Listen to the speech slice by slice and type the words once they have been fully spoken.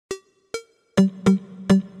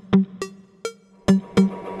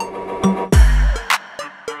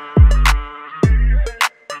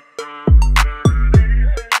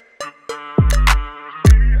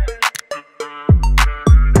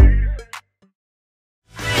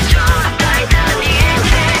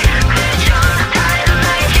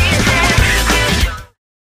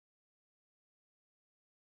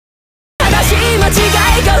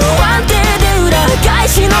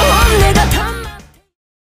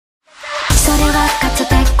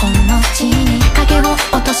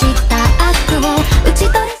落とした悪を打ち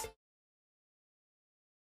取り、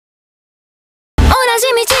同じ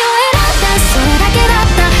道を選んだ、それだけだっ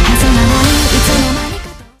たはずなのに、いつの間にか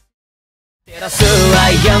と照らすは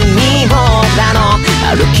闇もだの、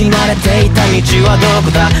歩き慣れていた道はど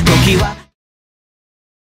こだ、時は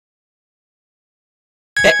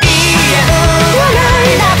永遠はな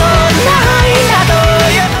いなど、ないなど、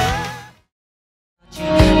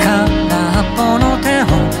空っぽの手を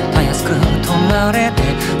たやすく取られて連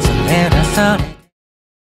れ出され、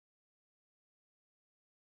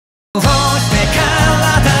どうして体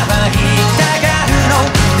は行きたがるの、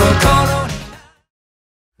心に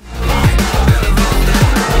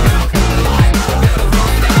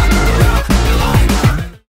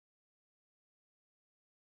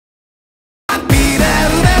キ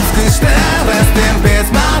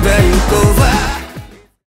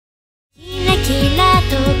ラキラ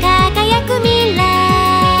と輝く未来、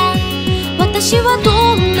私はど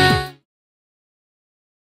んな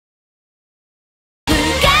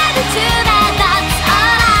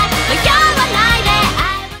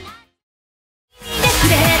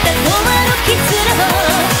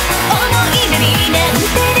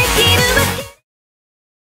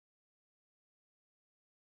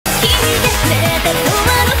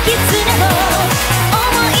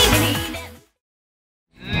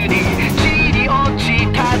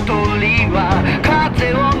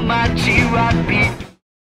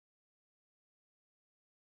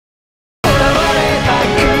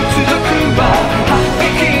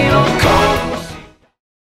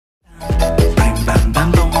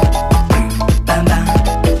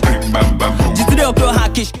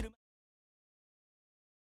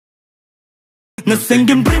Nothing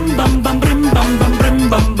can brim bam bam brim bam bam brim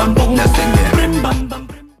bam bam bom. Nothing can brim bam bam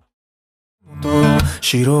brim.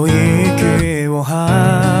 白い息を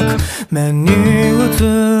吐く目に映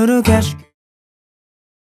る景色、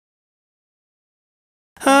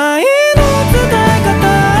愛の伝え方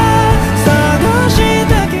探し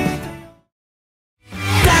てきた、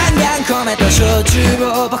弾丸込めた焼酎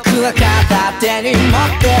を僕は片手に持っ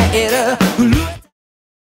ている、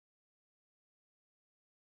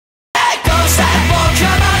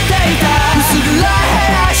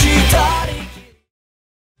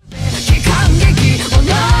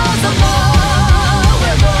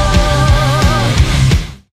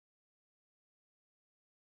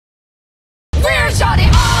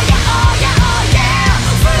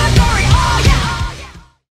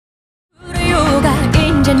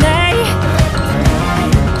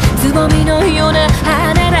つぼみのような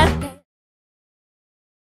花だって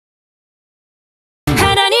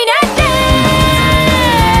花になって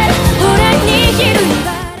俺に広い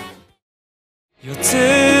4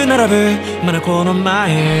つ並ぶまだこの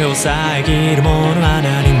前を遮るものは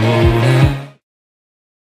何もな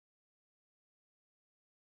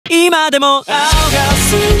い、今でも青が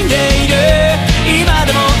澄んでいる、今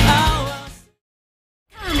でも青は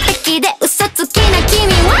完璧で嘘つきな君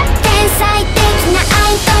は天才的なア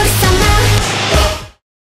イドル様、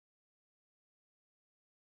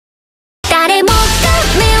誰もが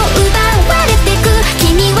目を奪われてく、君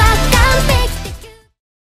は完璧的、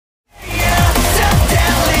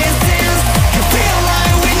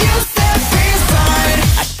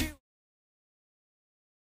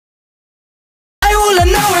I wanna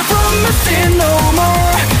know it from missing no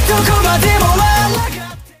more、 どこまでも笑が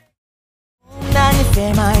ってこんなに狭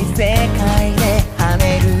い世界で跳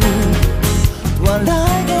ねる笑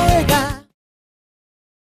い声が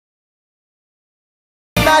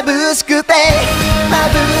眩しくて眩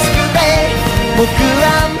しくて僕は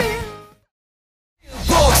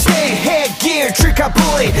僕 stay headgear trick or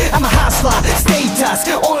bully I'm a hustler status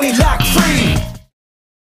only luck free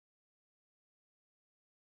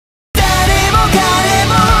誰も彼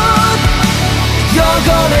も汚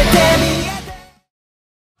れて見えて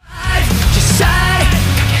Decide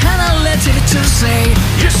離れてる to say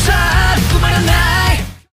Your side 止まらない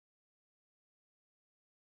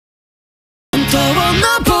本当の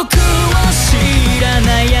僕を知らな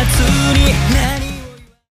いやつに何を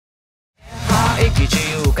言わない生き自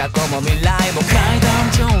由過去も未来も階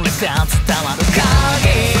段上にさ伝わる影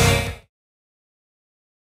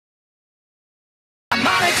招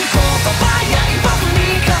く言葉や僕に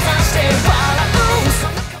かざして笑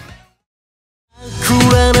う暗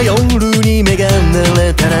な夜に目が慣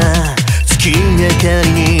れたら月明か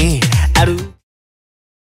りにある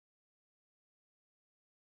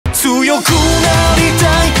強くなりた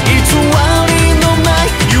い偽りのない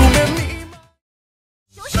夢に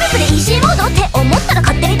消費額でいいしいものって思ったら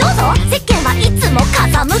勝手にどうぞ世間はいつも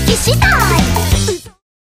風向き次第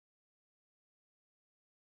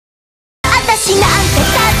私なんて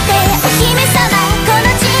だってお姫様この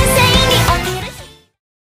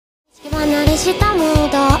したムー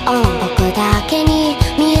ド僕だけに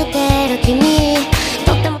見えてる君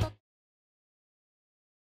とってもだ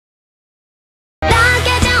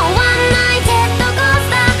けじゃ終わんないジェットコース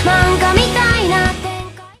ター漫画みたいな展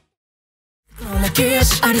開泣き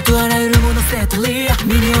足ありとあらゆるものセットリー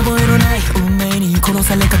身に覚えのない運命に殺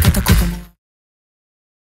されかけたことも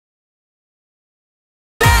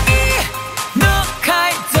の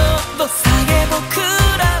解像度下げ僕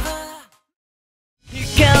らは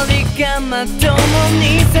光がまとも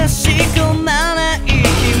に差し込まない君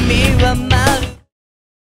はまる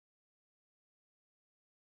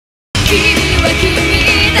君は君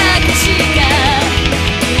だけしか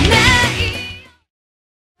いない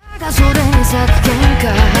ただそれに咲く喧嘩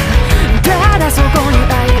ただそこに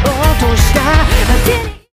愛を落とした相手に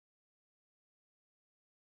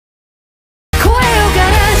声を枯ら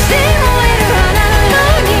して燃える花のよ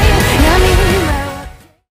うに闇に舞っ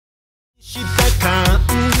てした感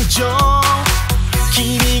情君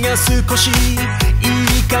が少し言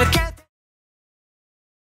いかけて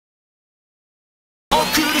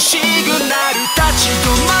苦しくなる立ち止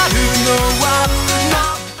まるのは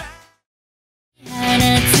放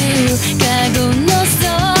つカゴの外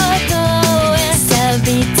へ錆び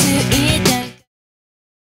ついた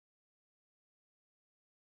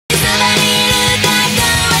そばにいるだけ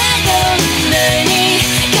はどんなに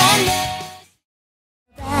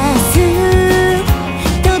バス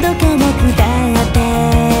届かなくたって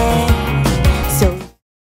そう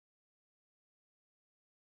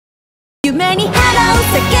夢に花を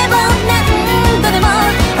叫ぼう何度でも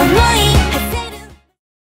思い馳せる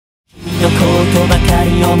君のことばかり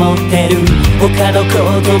思ってる他のこ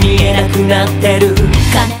と見えなくなってるいつ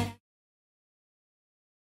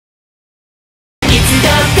だ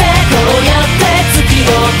ってこうやって突き落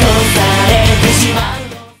とされてしま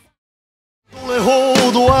うどれほ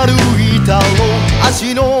ど歩いたろう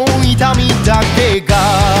足の痛みだけが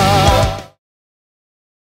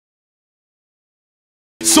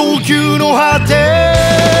早急の果て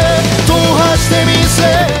踏破してみせ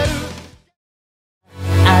る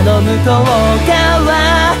あの向こう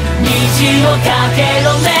側虹をかけ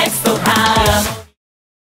ろネクストハーモニ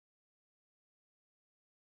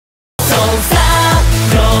ーそうさ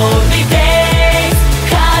ローリデイズ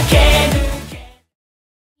駆け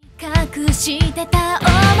抜け隠してた想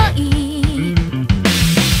い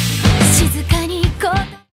静かにこ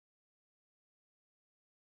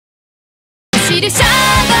知る衝動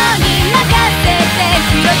に任せて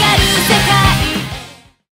広がる世界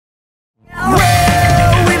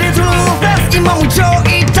今も超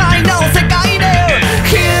一体の世界で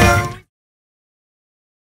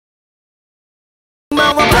今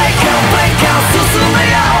はブレイクアウト進め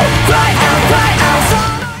よう Cry out cry out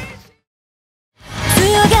強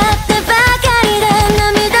がってばかりで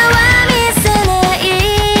涙は見せない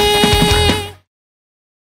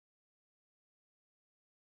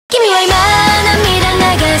君は今涙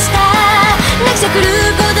流した泣きじゃくる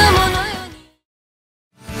子供のように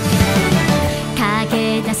駆け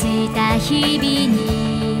出した日々に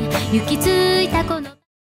行き着いたこの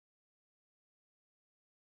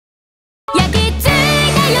焼き付いた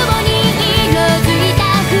ように色づいた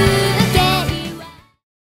風景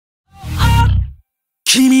は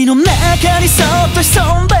君の中にそっと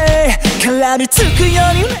潜んで絡みつくよ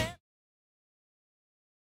うにね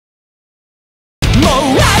も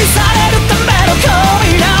う愛されるための恋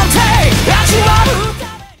なんて味わう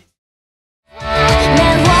目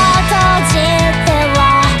を閉じては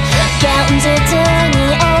現実に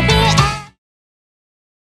怯え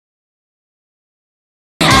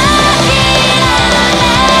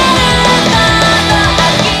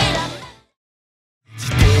血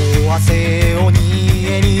と汗を煮え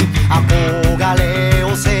に憧れを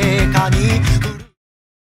成果に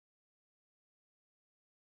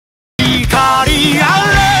光あ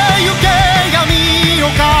れ行け闇を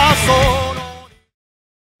かそう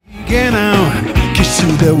逃げなキス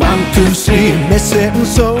でワンツースリー目線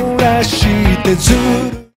そらしてずる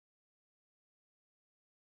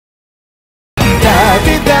ダ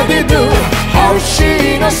ディダディドゥ欲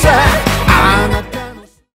しいのさあなたの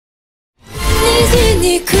虹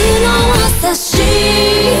に苦悩さし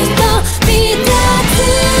たびたつ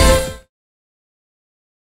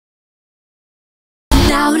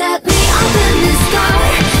Now let me open the sky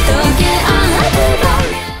溶け合う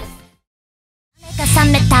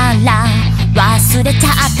冷めたら忘れちゃ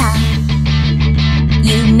った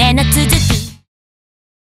夢の続き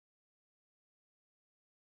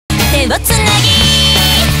手をつなぎ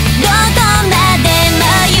どこまでも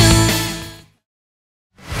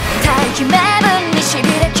大気名分にしび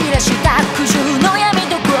れ切らした苦渋の闇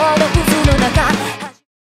どころ渦の中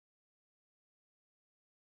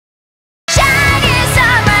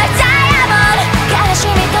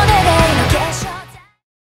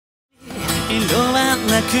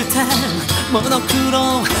モノク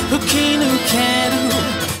ロ吹き抜ける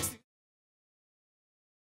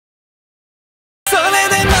それ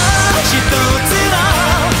でも一つの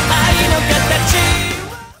愛の形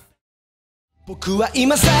僕は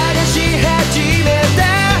今探し始めた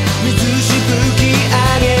水しぶき上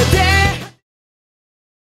げて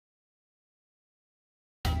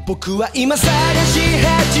僕は今探し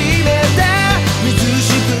始めた水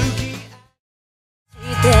しぶき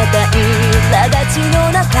してた苛立ち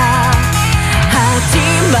の中始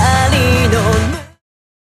まりの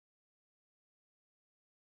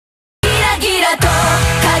ギラギラと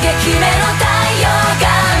影決めの太陽が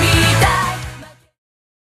見た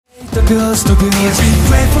い The girls to be as we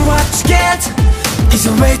pray for what you get is a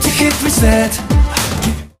way to hit reset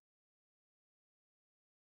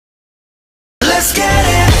Let's get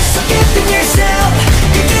it So get in yourself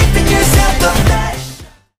Get in yourself Don't die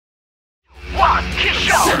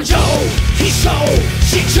戦場悲壮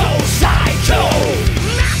史上最強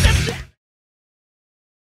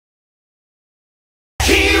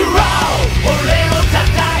ヒーロー俺を称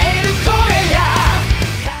える声や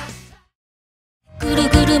ぐる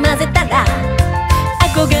ぐる混ぜたら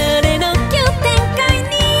憧れの急展開に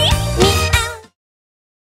見合う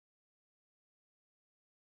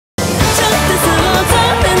ちょっと想像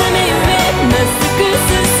斜め上まっすぐ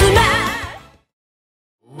進ま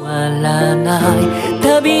終わらない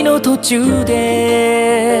旅の途中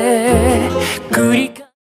で繰り返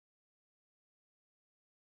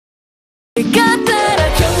す